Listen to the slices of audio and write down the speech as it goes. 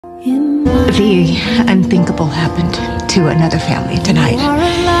The unthinkable happened to another family tonight.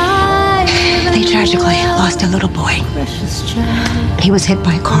 They tragically lost a little boy. He was hit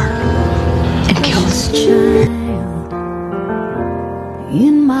by a car and killed.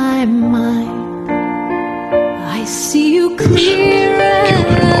 In my mind, I see you clear Killed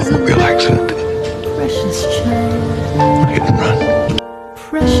in an automobile accident. Precious child. Hit and run.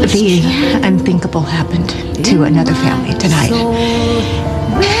 Precious The child. unthinkable happened to another family tonight.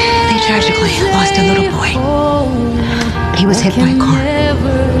 They tragically lost a little boy. He was hit by a car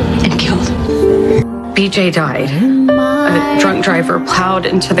and killed. BJ died. A drunk driver plowed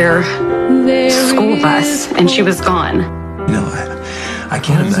into their school bus, and she was gone. You know, I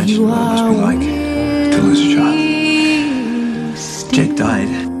can't imagine what it must be like to lose a child. Jake died.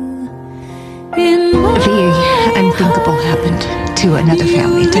 The unthinkable happened to another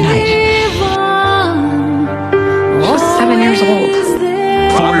family tonight. She was 7 years old.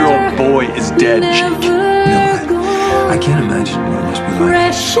 4-year-old boy is dead, Jake. You know, I can't imagine what it must be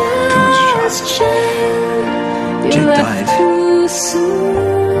like to lose a child. Jake died.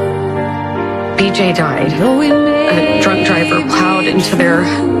 BJ died. A drunk driver plowed into their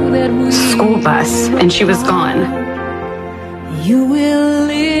school bus, and she was gone. You will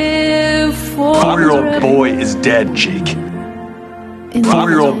live for 4-year-old boy is dead, Jake.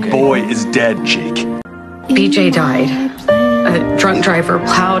 4-year-old boy is dead, Jake. BJ died. A drunk driver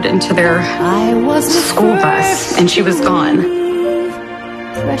plowed into their school bus, and she was gone.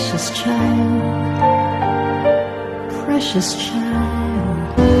 Precious child. Precious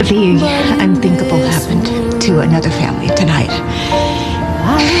child. The unthinkable happened to another family tonight.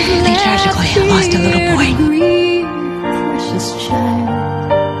 They tragically lost a little boy. Precious child.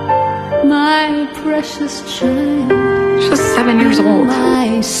 My precious child. She was 7 years old.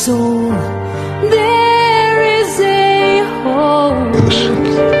 My soul. There is a hope. He was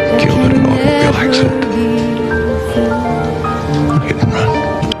killed in an automobile accident. Hit and run.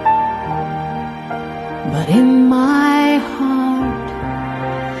 But in my heart,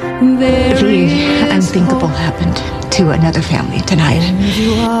 there The is unthinkable happened to another family tonight.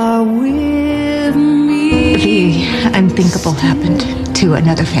 you are with me. The unthinkable happened to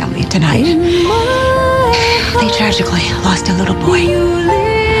another family tonight. They tragically lost a little boy.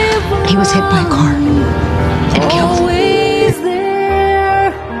 He was hit by a car and killed. Always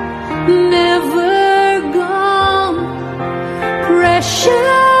there, never gone.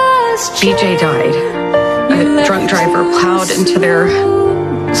 Precious BJ died. A drunk driver plowed into their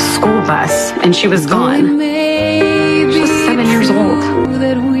school bus, and she was gone. She was 7 years old.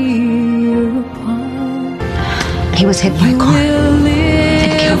 that we're apart. He was hit by a car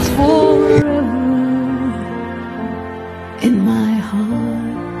and killed. Forever in my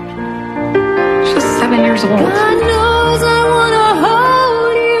heart. She was 7 years old. God knows I wanna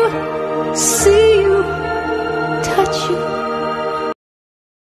hold you, see you, touch you.